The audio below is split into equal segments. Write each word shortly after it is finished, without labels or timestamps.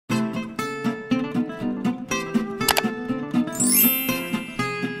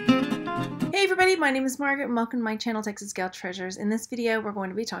Hey everybody, my name is Margaret and welcome to my channel Texas Gal Treasures. In this video we're going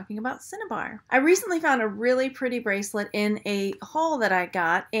to be talking about Cinnabar. I recently found a really pretty bracelet in a haul that I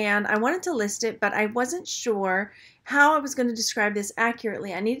got and I wanted to list it, but I wasn't sure how I was going to describe this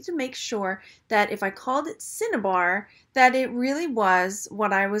accurately. I needed to make sure that if I called it Cinnabar that it really was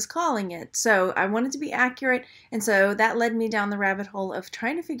what I was calling it. So I wanted to be accurate, and so that led me down the rabbit hole of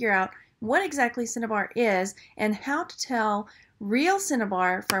trying to figure out what exactly Cinnabar is and how to tell real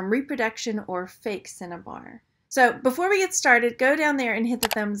Cinnabar from reproduction or fake Cinnabar. So before we get started, go down there and hit the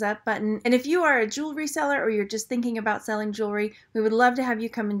thumbs up button. And if you are a jewelry seller or you're just thinking about selling jewelry, we would love to have you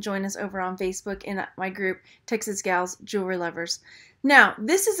come and join us over on Facebook in my group, Texas Gals Jewelry Lovers. Now,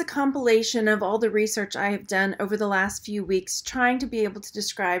 this is a compilation of all the research I have done over the last few weeks trying to be able to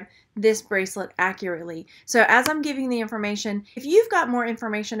describe this bracelet accurately. So as I'm giving the information, if you've got more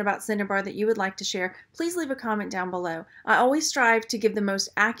information about Cinnabar that you would like to share, please leave a comment down below. I always strive to give the most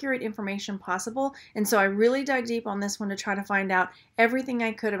accurate information possible, and so I really dug deep on this one to try to find out everything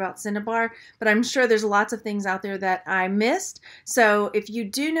I could about Cinnabar, but I'm sure there's lots of things out there that I missed. So if you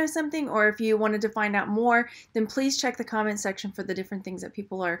do know something, or if you wanted to find out more, then please check the comment section for the different things that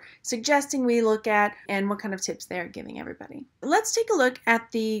people are suggesting we look at and what kind of tips they're giving everybody. Let's take a look at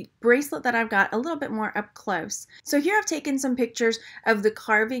the bracelet that I've got a little bit more up close. So here I've taken some pictures of the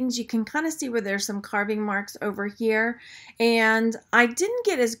carvings. You can kind of see where there's some carving marks over here, and I didn't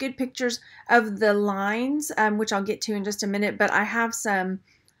get as good pictures of the lines, which I'll get to in just a minute, but I have some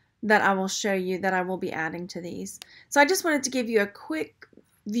that I will show you that I will be adding to these. So I just wanted to give you a quick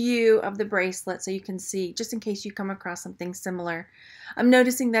view of the bracelet so you can see, just in case you come across something similar. I'm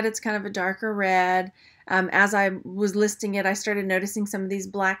noticing that it's kind of a darker red. As I was listing it, I started noticing some of these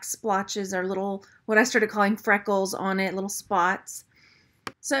black splotches, or little, what I started calling freckles on it, little spots.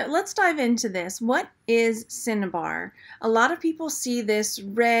 So let's dive into this. What is Cinnabar? A lot of people see this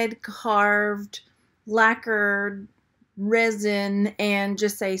red carved lacquered resin and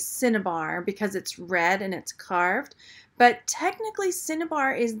just say Cinnabar because it's red and it's carved. But technically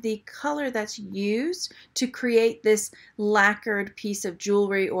Cinnabar is the color that's used to create this lacquered piece of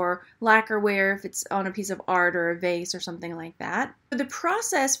jewelry, or lacquerware if it's on a piece of art or a vase or something like that. The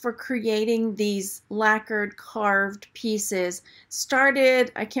process for creating these lacquered carved pieces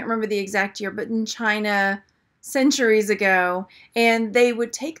started, I can't remember the exact year, but in China centuries ago, and they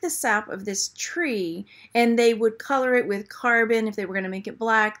would take the sap of this tree and they would color it with carbon. If they were going to make it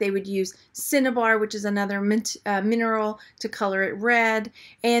black, they would use cinnabar, which is another mineral, to color it red.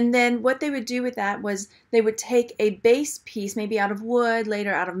 And then what they would do with that was they would take a base piece, maybe out of wood,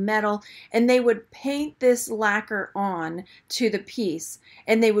 later out of metal, and they would paint this lacquer on to the piece,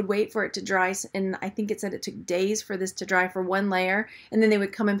 and they would wait for it to dry. And I think it said it took days for this to dry for one layer, and then they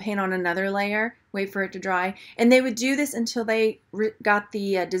would come and paint on another layer, wait for it to dry, and they would do this until they got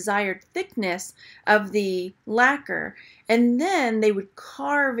the desired thickness of the lacquer, and then they would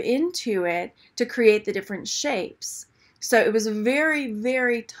carve into it to create the different shapes. So it was very,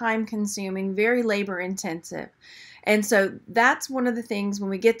 very time consuming, very labor intensive. And so that's one of the things when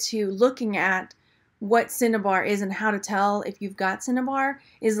we get to looking at what Cinnabar is and how to tell if you've got Cinnabar,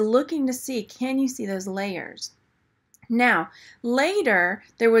 is looking to see, can you see those layers? Now, later,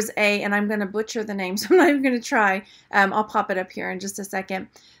 there was and I'm going to butcher the name, so I'm not even going to try. I'll pop it up here in just a second.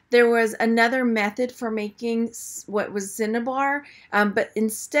 There was another method for making what was Cinnabar, but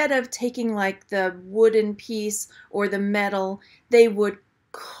instead of taking like the wooden piece or the metal, they would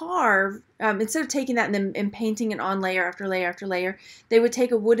carve, instead of taking that and painting it on layer after layer after layer, they would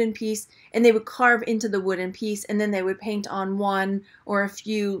take a wooden piece and they would carve into the wooden piece, and then they would paint on one or a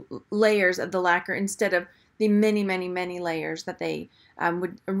few layers of the lacquer instead of the many, many, many layers that they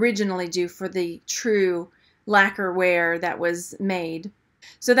would originally do for the true lacquerware that was made.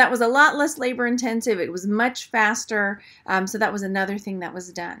 So that was a lot less labor intensive. It was much faster. So that was another thing that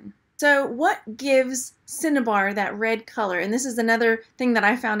was done. So what gives Cinnabar that red color? And this is another thing that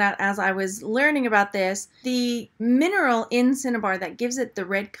I found out as I was learning about this. The mineral in Cinnabar that gives it the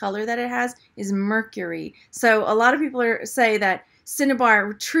red color that it has is mercury. So a lot of people say that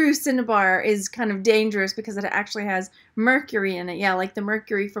Cinnabar, true Cinnabar, is kind of dangerous because it actually has mercury in it. Yeah, like the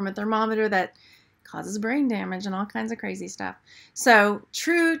mercury from a thermometer that causes brain damage and all kinds of crazy stuff. So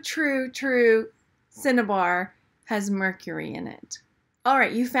true Cinnabar has mercury in it. All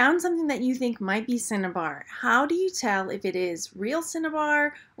right, you found something that you think might be Cinnabar. How do you tell if it is real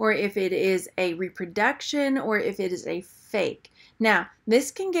Cinnabar, or if it is a reproduction, or if it is a fake? Now,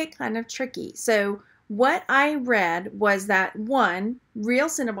 this can get kind of tricky. So what I read was that, one, real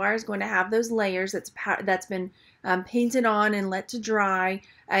Cinnabar is going to have those layers that's been painted on and let to dry,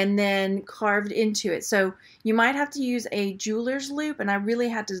 and then carved into it. So you might have to use a jeweler's loop, and I really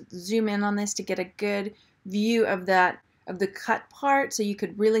had to zoom in on this to get a good view of that, of the cut part, so you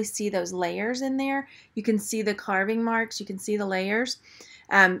could really see those layers in there. You can see the carving marks, you can see the layers.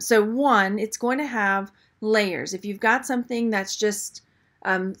 So one, it's going to have layers. If you've got something that's just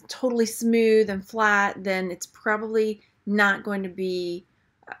totally smooth and flat, then it's probably not going to be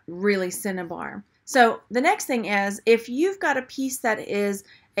really Cinnabar. So the next thing is, if you've got a piece that is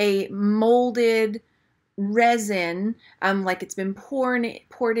a molded resin, like it's been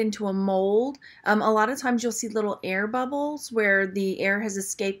poured into a mold, a lot of times you'll see little air bubbles where the air has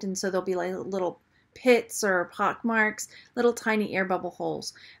escaped, and so there'll be like little pits or pock marks, little tiny air bubble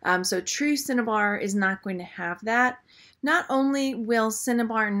holes. So true Cinnabar is not going to have that. Not only will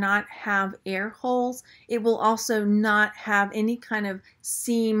Cinnabar not have air holes, it will also not have any kind of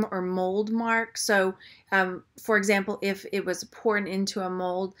seam or mold mark. So for example, if it was poured into a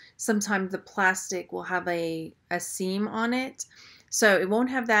mold, sometimes the plastic will have a seam on it. So it won't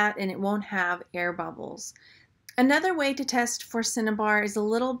have that, and it won't have air bubbles. Another way to test for Cinnabar is a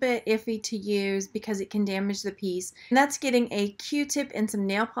little bit iffy to use because it can damage the piece. And that's getting a Q-tip and some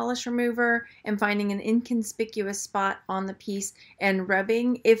nail polish remover and finding an inconspicuous spot on the piece and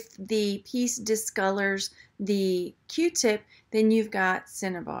rubbing. If the piece discolors the Q-tip, then you've got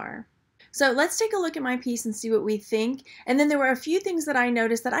Cinnabar. So let's take a look at my piece and see what we think. And then there were a few things that I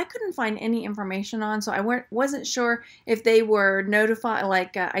noticed that I couldn't find any information on, so I wasn't sure if they were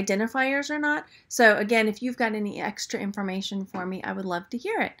identifiers or not. So again, if you've got any extra information for me, I would love to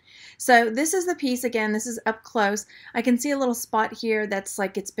hear it. So this is the piece. Again, this is up close. I can see a little spot here that's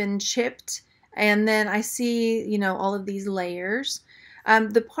like it's been chipped, and then I see, you know, all of these layers.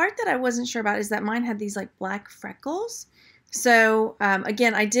 The part that I wasn't sure about is that mine had these like black freckles. So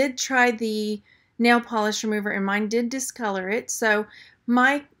again, I did try the nail polish remover and mine did discolor it. So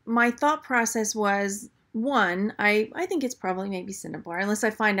my thought process was, one, I think it's probably maybe Cinnabar, unless I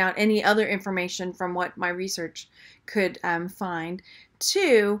find out any other information from what my research could find.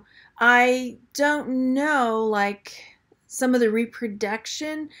 Two, I don't know, like, some of the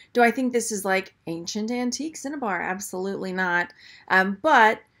reproduction. Do I think this is like ancient antique Cinnabar? Absolutely not.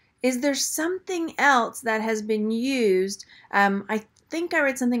 But is there something else that has been used? I think I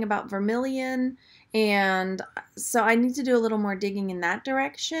read something about vermilion, and so I need to do a little more digging in that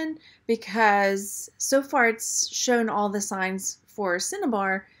direction, because so far it's shown all the signs for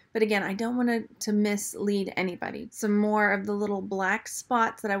Cinnabar, but again, I don't want to mislead anybody. Some more of the little black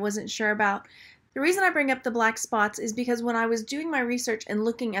spots that I wasn't sure about. The reason I bring up the black spots is because when I was doing my research and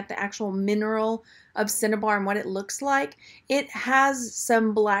looking at the actual mineral of Cinnabar and what it looks like, it has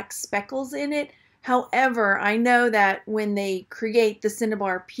some black speckles in it. However, I know that when they create the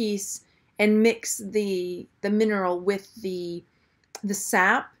Cinnabar piece and mix the mineral with the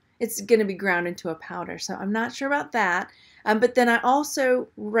sap, it's going to be ground into a powder. So I'm not sure about that. But then I also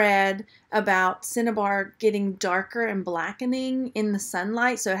read about Cinnabar getting darker and blackening in the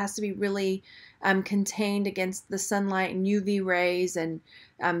sunlight. So it has to be really contained against the sunlight and UV rays, and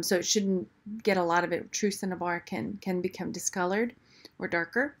so it shouldn't get a lot of it. True Cinnabar can become discolored or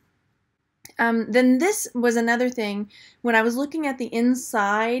darker. Then this was another thing. When I was looking at the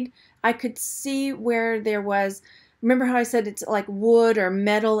inside, I could see where there was, remember how I said it's like wood or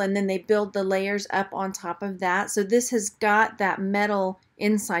metal, and then they build the layers up on top of that. So this has got that metal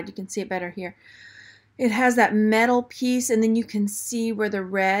inside. You can see it better here. It has that metal piece, and then you can see where the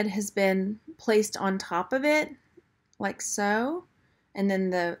red has been placed on top of it, like so. And then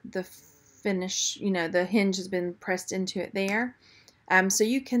the finish, you know, the hinge has been pressed into it there. So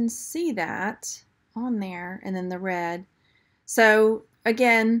you can see that on there, and then the red. So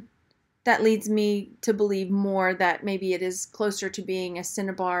again, that leads me to believe more that maybe it is closer to being a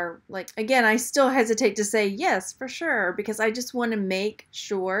Cinnabar. Like, again, I still hesitate to say yes, for sure, because I just want to make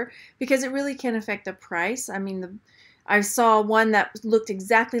sure, because it really can affect the price. I mean, I saw one that looked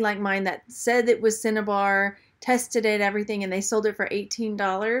exactly like mine that said it was Cinnabar, tested it, everything, and they sold it for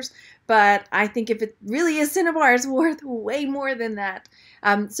 $18. But I think if it really is Cinnabar, it's worth way more than that.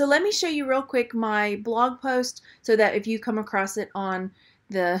 So let me show you real quick my blog post, so that if you come across it on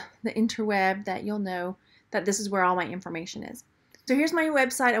the interweb, that you'll know that this is where all my information is. So here's my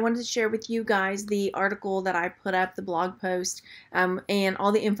website. I wanted to share with you guys the article that I put up, the blog post, and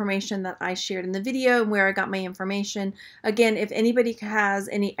all the information that I shared in the video and where I got my information. Again, if anybody has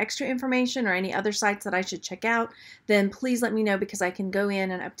any extra information or any other sites that I should check out, then please let me know, because I can go in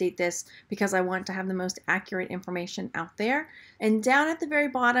and update this, because I want to have the most accurate information out there. And down at the very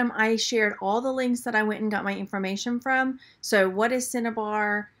bottom, I shared all the links that I went and got my information from. So what is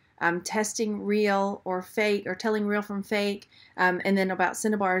Cinnabar? testing real or fake, or telling real from fake, and then about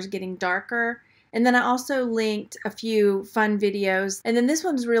Cinnabars getting darker. And then I also linked a few fun videos. And then this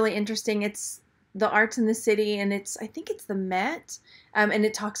one's really interesting. It's the arts in the city, and I think it's the Met, and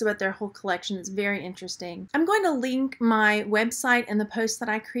it talks about their whole collection. It's very interesting. I'm going to link my website and the post that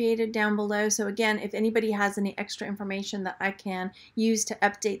I created down below. So again, if anybody has any extra information that I can use to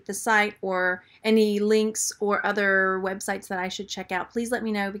update the site, or any links or other websites that I should check out, please let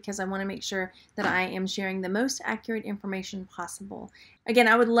me know, because I want to make sure that I am sharing the most accurate information possible. Again,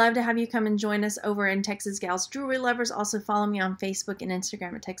 I would love to have you come and join us over in Texas Gals Jewelry Lovers. Also follow me on Facebook and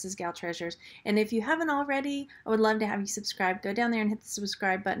Instagram at Texas Gal Treasures. And if you haven't already, I would love to have you subscribe. Go down there and hit the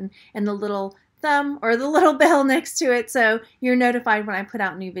subscribe button and the little thumb or the little bell next to it, so you're notified when I put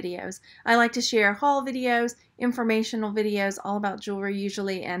out new videos. I like to share haul videos, informational videos, all about jewelry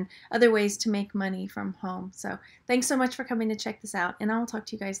usually, and other ways to make money from home. So thanks so much for coming to check this out, and I will talk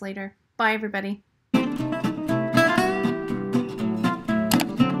to you guys later. Bye, everybody.